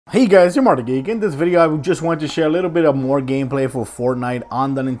Hey guys, I'm Marty Geek. In this video, I just want to share a little bit of more gameplay for Fortnite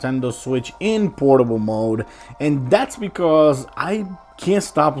on the Nintendo Switch in portable mode, and that's because I can't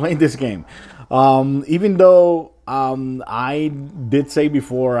stop playing this game. Even though I did say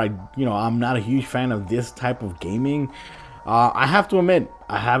before, I'm not a huge fan of this type of gaming. I have to admit,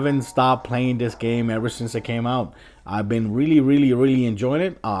 I haven't stopped playing this game ever since it came out. I've been really enjoying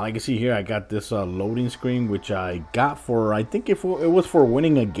it. I can see here I got this loading screen, which I got for, I think it was for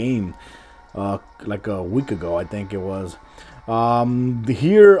winning a game like a week ago, I think it was.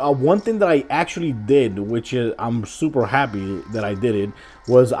 Here, one thing that I actually did, which is I'm super happy that I did it,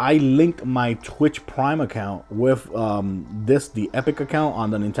 was I linked my Twitch Prime account with the Epic account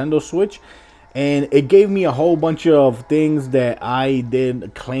on the Nintendo Switch. And it gave me a whole bunch of things that I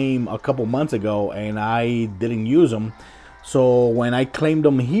did claim a couple months ago and I didn't use them. So when I claimed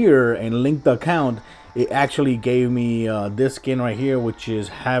them here and linked the account, it actually gave me this skin right here, which is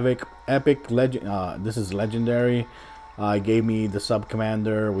Havoc Epic Legend. This is legendary. It gave me the Sub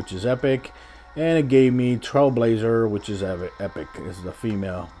Commander, which is epic, and it gave me Trailblazer, which is epic. This is the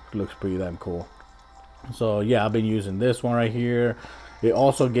female. It looks pretty damn cool. So yeah, I've been using this one right here. It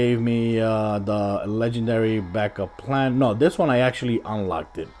also gave me the legendary backup plan. No, this one I actually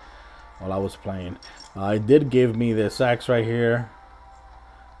unlocked it while I was playing. It did give me this axe right here,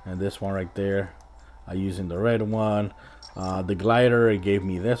 and this one right there. I using the red one. The glider, it gave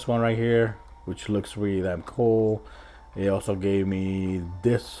me this one right here, which looks really damn cool. It also gave me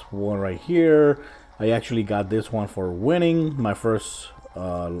this one right here. I actually got this one for winning my first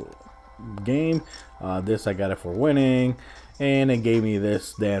game. This I got it for winning, and it gave me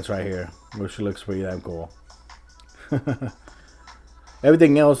this dance right here, which looks pretty damn cool.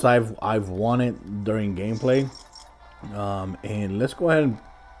 Everything else I've won it during gameplay. And let's go ahead and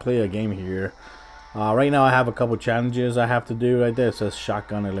play a game here. Right now I have a couple challenges I have to do right there. It says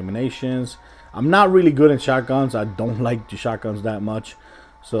shotgun eliminations. I'm not really good at shotguns. I don't like the shotguns that much.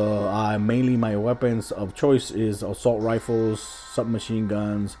 So mainly my weapons of choice is assault rifles, submachine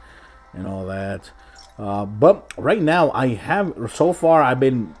guns, and all that. But right now I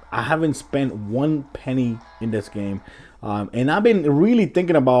haven't spent 1 penny in this game, and I've been really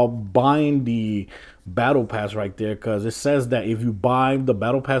thinking about buying the battle pass right there, because it says that if you buy the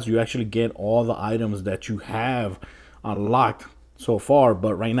battle pass, you actually get all the items that you have unlocked so far.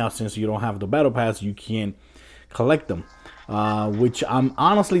 But right now, since you don't have the battle pass, you can't collect them, which I'm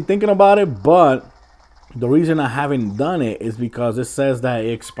honestly thinking about it. But the reason I haven't done it is because it says that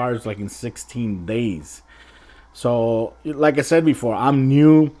it expires like in 16 days. So like I said before, I'm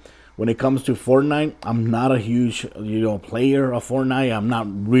new when it comes to Fortnite. I'm not a huge player of Fortnite. I'm not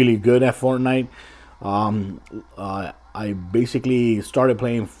really good at Fortnite. I basically started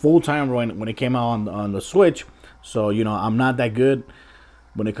playing full-time when it came out on the Switch. So I'm not that good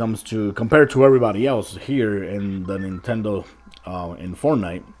when it comes to, compared to everybody else here in the Nintendo in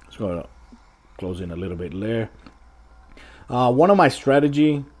Fortnite. So close in a little bit there. One of my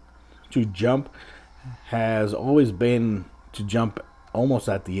strategy to jump has always been to jump almost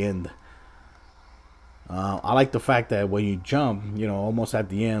at the end. I like the fact that when you jump, almost at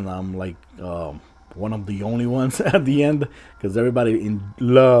the end, I'm like one of the only ones at the end, because everybody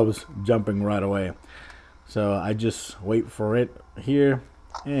loves jumping right away. So I just wait for it here,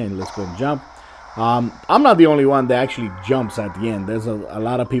 and let's go and jump. I'm not the only one that actually jumps at the end. There's a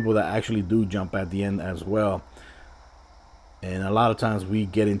lot of people that actually do jump at the end as well, and a lot of times we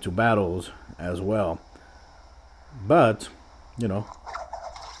get into battles as well. But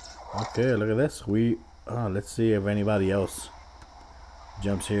okay, look at this. Let's see if anybody else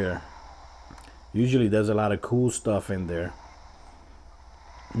jumps here. Usually there's a lot of cool stuff in there.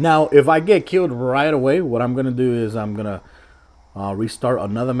 Now if I get killed right away, what I'm gonna do is I'm gonna restart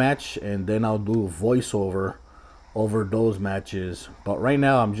another match, and then I'll do a voiceover over those matches. But right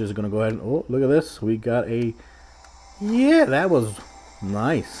now I'm just gonna go ahead and, oh, look at this, we got a, yeah, that was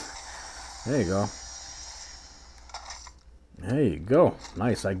nice. There you go. There you go.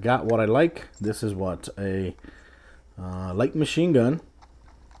 Nice. I got what I like. This is what, a light machine gun.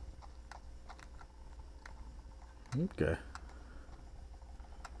 Okay.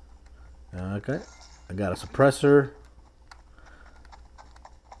 Okay. I got a suppressor.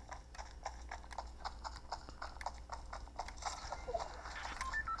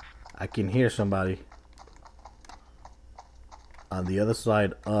 I can hear somebody on the other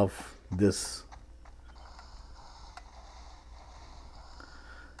side of this.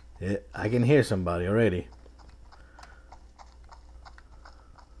 Yeah, I can hear somebody already.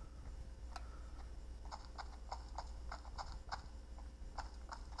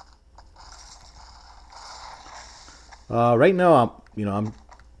 Right now I'm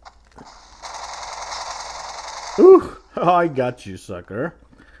Ooh, oh, I got you, sucker.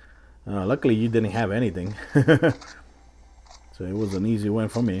 Luckily, you didn't have anything. So it was an easy win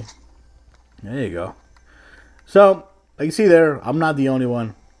for me. There you go. So, like you see there, I'm not the only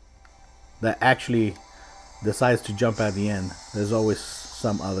one that actually decides to jump at the end. There's always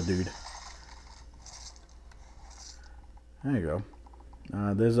some other dude. There you go.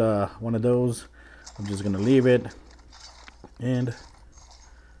 There's one of those. I'm just gonna leave it, and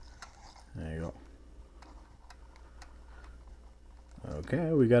there you go.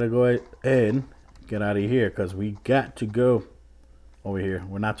 Okay, we gotta go ahead and get out of here because we got to go over here.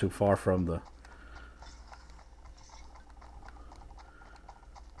 We're not too far from the.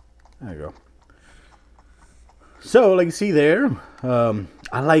 There you go. So, like you see there,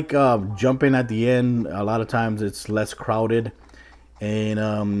 I like jumping at the end. A lot of times it's less crowded,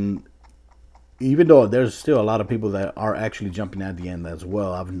 and even though there's still a lot of people that are actually jumping at the end as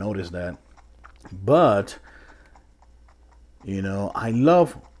well, I've noticed that. But you know, I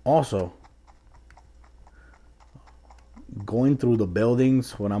love also going through the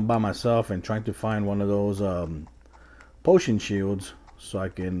buildings when I'm by myself and trying to find one of those potion shields so I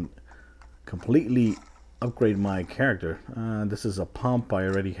can completely upgrade my character. This is a pump I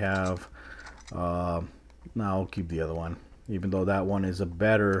already have. Now I'll keep the other one, even though that one is a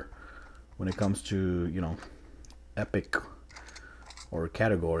better when it comes to, you know, epic or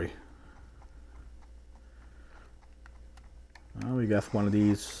category. We got one of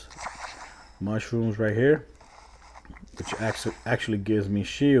these mushrooms right here, which actually gives me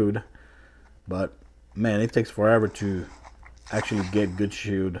shield, but man, it takes forever to actually get good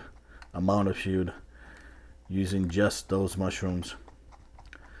shield, amount of shield, using just those mushrooms.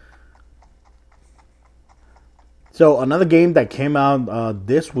 So another game that came out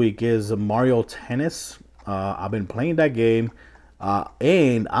this week is Mario Tennis. I've been playing that game,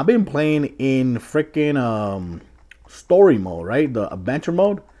 and I've been playing in freaking story mode, right? The adventure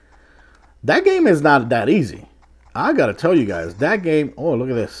mode. That game is not that easy. I gotta tell you guys, that game. Oh, look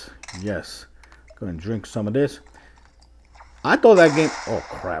at this. Yes, go and drink some of this. I thought that game. Oh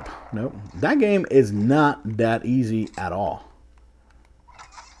crap! Nope, that game is not that easy at all.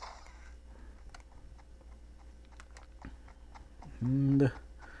 And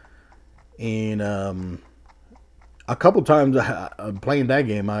a couple times playing that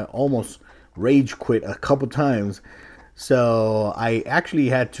game, I almost rage quit a couple times. So I actually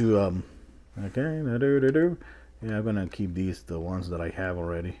had to. Okay, yeah, I'm gonna keep these, the ones that I have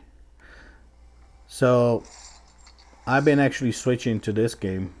already. So I've been actually switching to this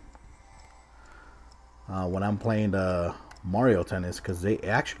game when I'm playing the Mario Tennis because it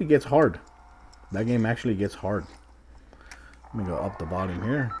actually gets hard. That game actually gets hard. Let me go up the volume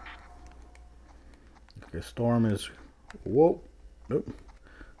here. Okay, storm is. Whoa, nope.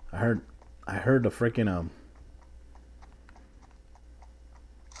 I heard the freaking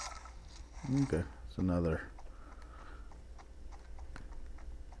Okay, it's another.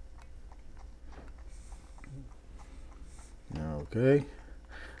 Okay.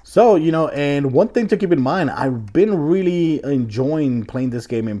 So, you know, and one thing to keep in mind, I've been really enjoying playing this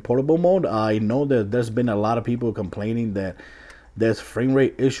game in portable mode. I know that there's been a lot of people complaining that there's frame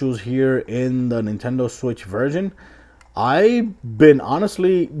rate issues here in the Nintendo Switch version. I've been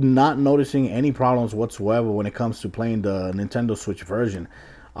honestly not noticing any problems whatsoever when it comes to playing the Nintendo Switch version.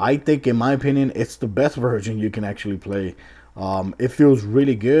 I think, in my opinion, it's the best version you can actually play. It feels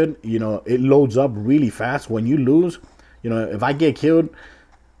really good. You know, it loads up really fast. When you lose, you know, if I get killed,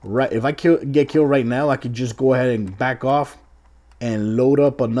 get killed right now, I could just go ahead and back off and load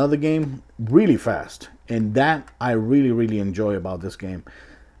up another game really fast. And that I really enjoy about this game.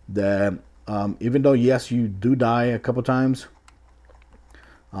 That even though yes, you do die a couple times,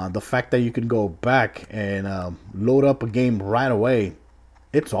 the fact that you can go back and load up a game right away,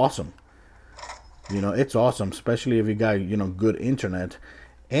 it's awesome. You know, it's awesome, especially if you got, you know, good internet.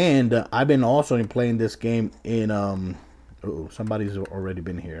 And I've been also playing this game in oh, somebody's already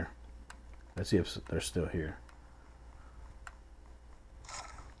been here. Let's see if they're still here.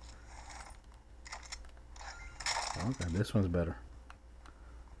 Okay, this one's better.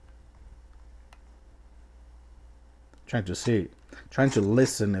 Trying to see, trying to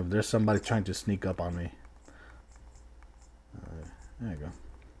listen if there's somebody trying to sneak up on me. There you go.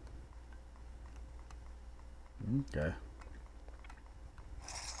 Okay.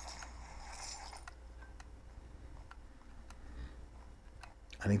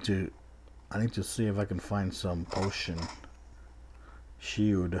 I need to see if I can find some potion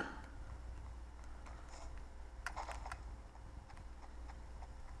shield.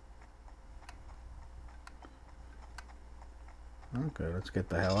 Okay, let's get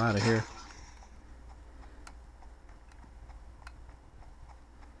the hell out of here.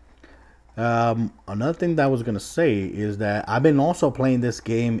 Another thing that I was gonna say is that I've been also playing this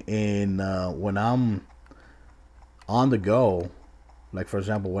game in when I'm on the go. Like for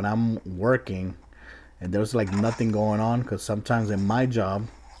example, when I'm working and there's like nothing going on, because sometimes in my job,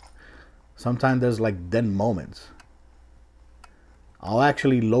 sometimes there's like dead moments. I'll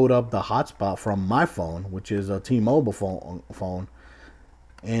actually load up the hotspot from my phone, which is a T-Mobile phone,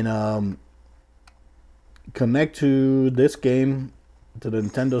 and connect to this game to the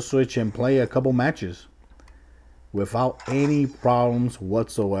Nintendo Switch and play a couple matches without any problems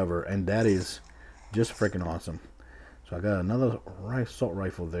whatsoever, and that is just freaking awesome. So I got another assault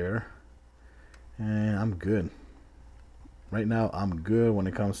rifle there, and I'm good. Right now, I'm good when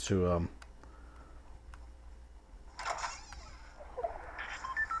it comes to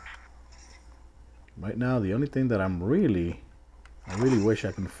right now, the only thing that I really wish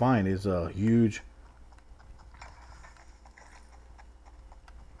I can find is a huge.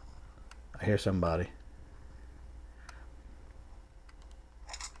 I hear somebody.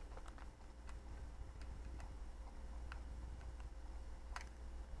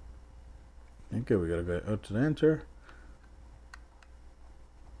 Okay, we gotta go up to the enter.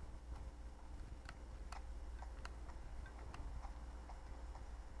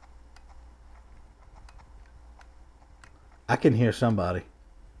 I can hear somebody.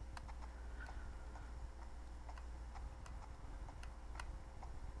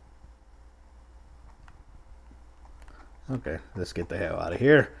 Okay, let's get the hell out of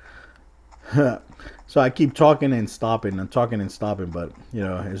here. So I keep talking and stopping and talking and stopping, but you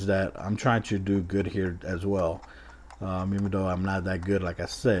know, is that I'm trying to do good here as well. Even though I'm not that good, like I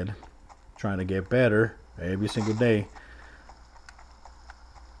said, trying to get better every single day.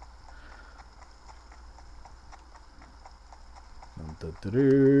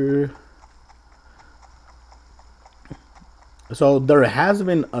 So there has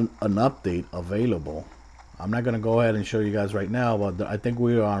been an update available. I'm not going to go ahead and show you guys right now, but I think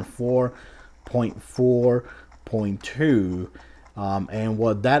we are on 4.4.2. And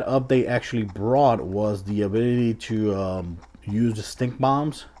what that update actually brought was the ability to use the stink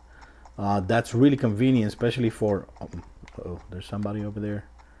bombs. That's really convenient, especially for... oh, there's somebody over there.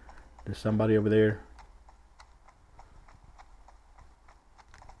 There's somebody over there.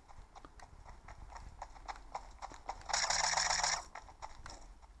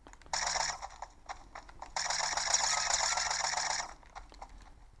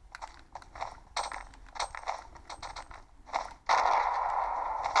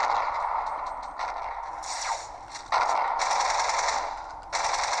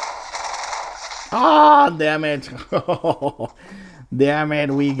 Ah, oh, damn it. Damn it,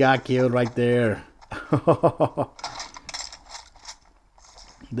 we got killed right there.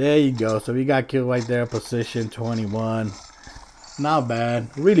 There you go. So we got killed right there, position 21. Not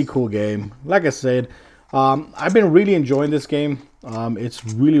bad. Really cool game. Like I said, I've been really enjoying this game. It's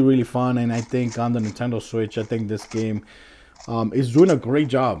really fun, and I think on the Nintendo Switch, I think this game is doing a great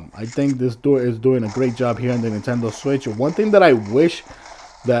job. I think this is doing a great job here on the Nintendo Switch. One thing that I wish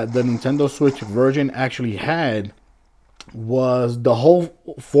that the Nintendo Switch version actually had was the whole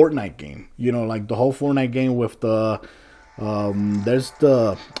Fortnite game. You know, like the whole Fortnite game with the there's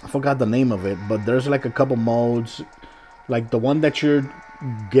the, I forgot the name of it, but there's like a couple modes, like the one that you're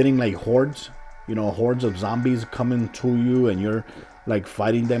getting like hordes, you know, hordes of zombies coming to you and you're like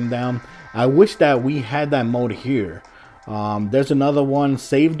fighting them down. I wish that we had that mode here. There's another one,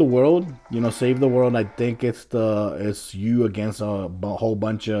 Save the World. You know, Save the World, I think it's you against a whole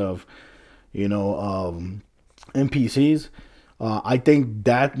bunch of, you know, NPCs. I think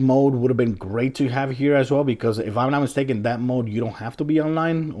that mode would have been great to have here as well, because if I'm not mistaken, that mode you don't have to be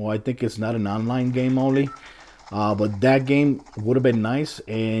online, or I think it's not an online game only. But that game would have been nice,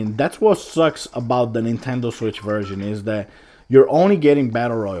 and that's what sucks about the Nintendo Switch version, is that you're only getting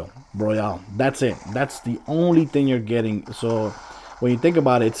Battle Royale. That's it. That's the only thing you're getting. So when you think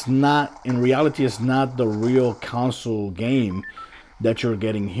about it, it's not, in reality, it's not the real console game that you're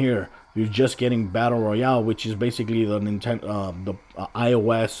getting here. You're just getting Battle Royale, which is basically the Nintendo,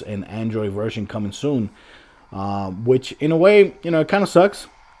 iOS and Android version coming soon. Which in a way, you know, it kind of sucks,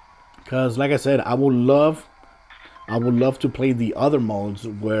 because like I said, I would love to play the other modes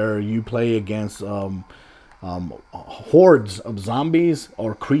where you play against hordes of zombies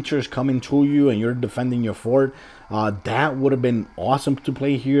or creatures coming to you and you're defending your fort. That would have been awesome to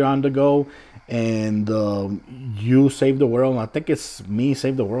play here on the go. And you Save the World. I think it's Me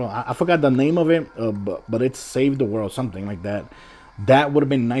Save the World. I forgot the name of it, but it's Save the World, something like that. That would have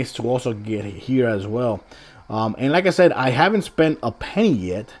been nice to also get here as well. And like I said, I haven't spent a penny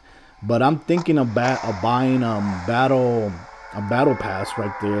yet, but I'm thinking about buying a battle pass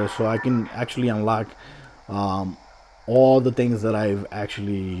right there, so I can actually unlock all the things that I've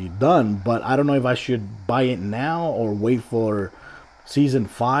actually done. But I don't know if I should buy it now or wait for season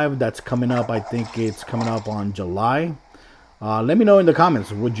 5 that's coming up. I think it's coming up on July. Let me know in the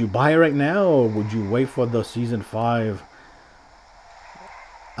comments. Would you buy it right now or would you wait for the season 5?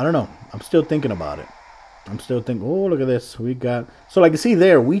 I don't know. I'm still thinking about it. I'm still thinking. Oh, look at this. We got. So like you see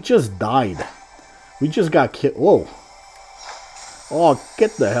there, we just died. We just got killed. Whoa. Oh,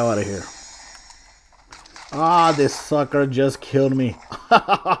 get the hell out of here. Ah, this sucker just killed me.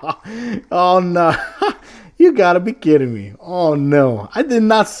 Oh, no. You gotta be kidding me. Oh, no. I did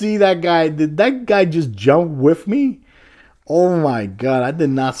not see that guy. Did that guy just jump with me? Oh, my God. I did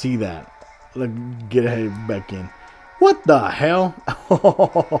not see that. Let's get back in. What the hell?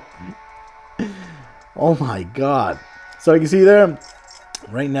 Oh, my God. So you can see there,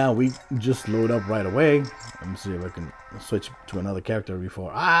 right now, we just load up right away. Let me see if I can switch to another character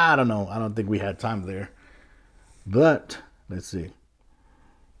before. I don't know. I don't think we had time there. But, let's see.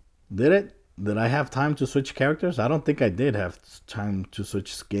 Did I have time to switch characters? I don't think I did have time to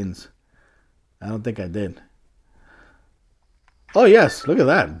switch skins. I don't think I did. Oh, yes. Look at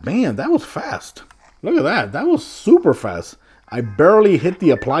that. Man, that was fast. Look at that. That was super fast. I barely hit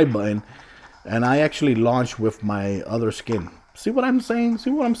the apply button, and I actually launched with my other skin. See what I'm saying? See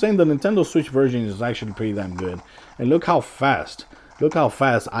what I'm saying? The Nintendo Switch version is actually pretty damn good. And look how fast. Look how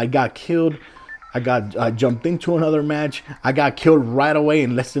fast I got killed. I jumped into another match. I got killed right away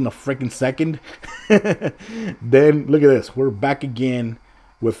in less than a freaking second. Then look at this. We're back again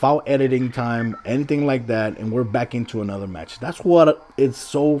without editing time, anything like that, and we're back into another match. That's what is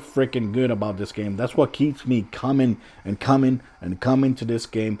so freaking good about this game. That's what keeps me coming and coming and coming to this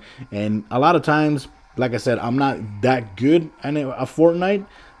game. And a lot of times, like I said, I'm not that good at Fortnite,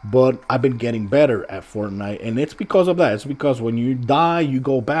 but I've been getting better at Fortnite, and it's because of that. It's because when you die, you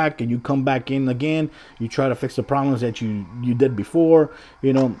go back and you come back in again. You try to fix the problems that you did before.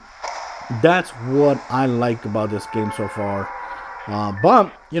 You know, that's what I like about this game so far.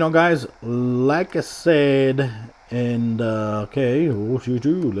 But you know, guys, like I said, and okay,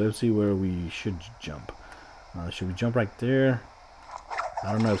 let's see where we should jump. Should we jump right there?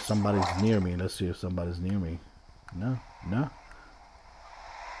 I don't know if somebody's near me. Let's see if somebody's near me. No.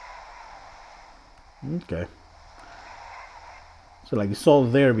 Okay. So like you saw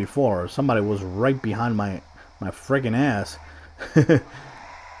there before, somebody was right behind my freaking ass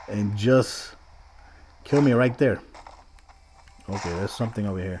and just killed me right there. Okay, there's something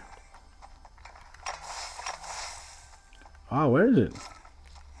over here. Oh, where is it?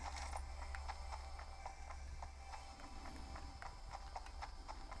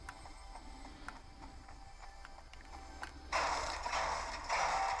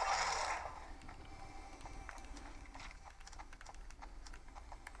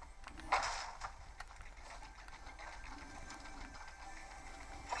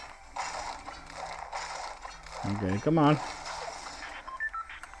 Okay, come on.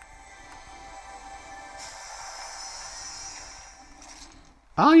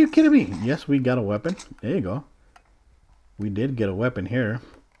 Oh, you kidding me? Yes, we got a weapon. There you go. We did get a weapon here.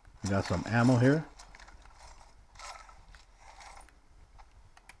 We got some ammo here.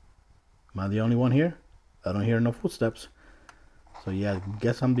 Am I the only one here? I don't hear no footsteps. So yeah, I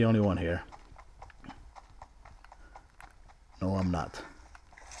guess I'm the only one here. No, I'm not.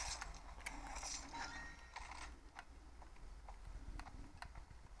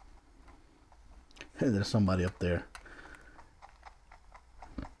 There's somebody up there.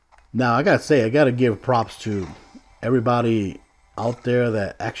 Now, I gotta say, I gotta give props to everybody out there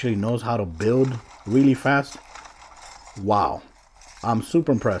that actually knows how to build really fast. Wow. I'm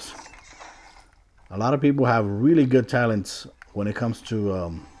super impressed. A lot of people have really good talents when it comes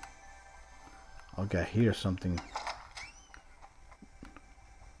to... okay, I hear something.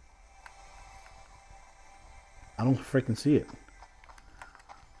 I don't freaking see it.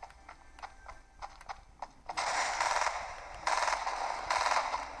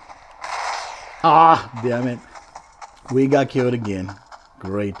 Ah, damn it. We got killed again.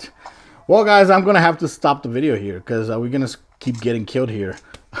 Great. Well, guys, I'm going to have to stop the video here because we're going to keep getting killed here.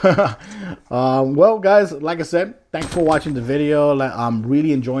 Well, guys, like I said, thanks for watching the video. I'm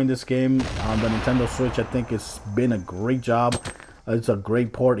really enjoying this game on the Nintendo Switch. I think it's been a great job. It's a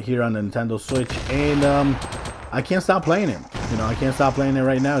great port here on the Nintendo Switch. And I can't stop playing it. You know, I can't stop playing it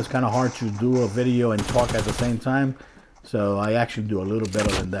right now. It's kind of hard to do a video and talk at the same time. So I actually do a little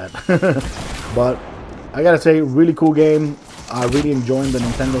better than that. But I gotta say, really cool game. I really enjoying the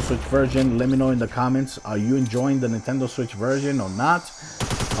Nintendo Switch version. Let me know in the comments, are you enjoying the Nintendo Switch version or not?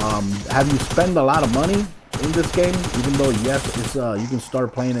 Have you spent a lot of money in this game, even though yes, it's you can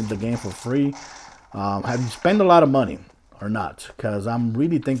start playing the game for free. Have you spent a lot of money or not? Because I'm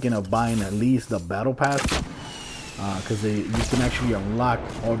really thinking of buying at least the battle pass, because you can actually unlock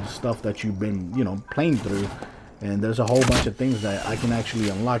all the stuff that you've been, you know, playing through. And there's a whole bunch of things that I can actually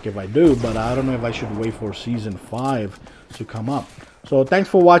unlock if I do, but I don't know if I should wait for Season 5 to come up. So thanks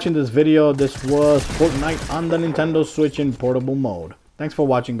for watching this video. This was Fortnite on the Nintendo Switch in portable mode. Thanks for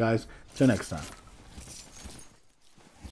watching, guys. Till next time.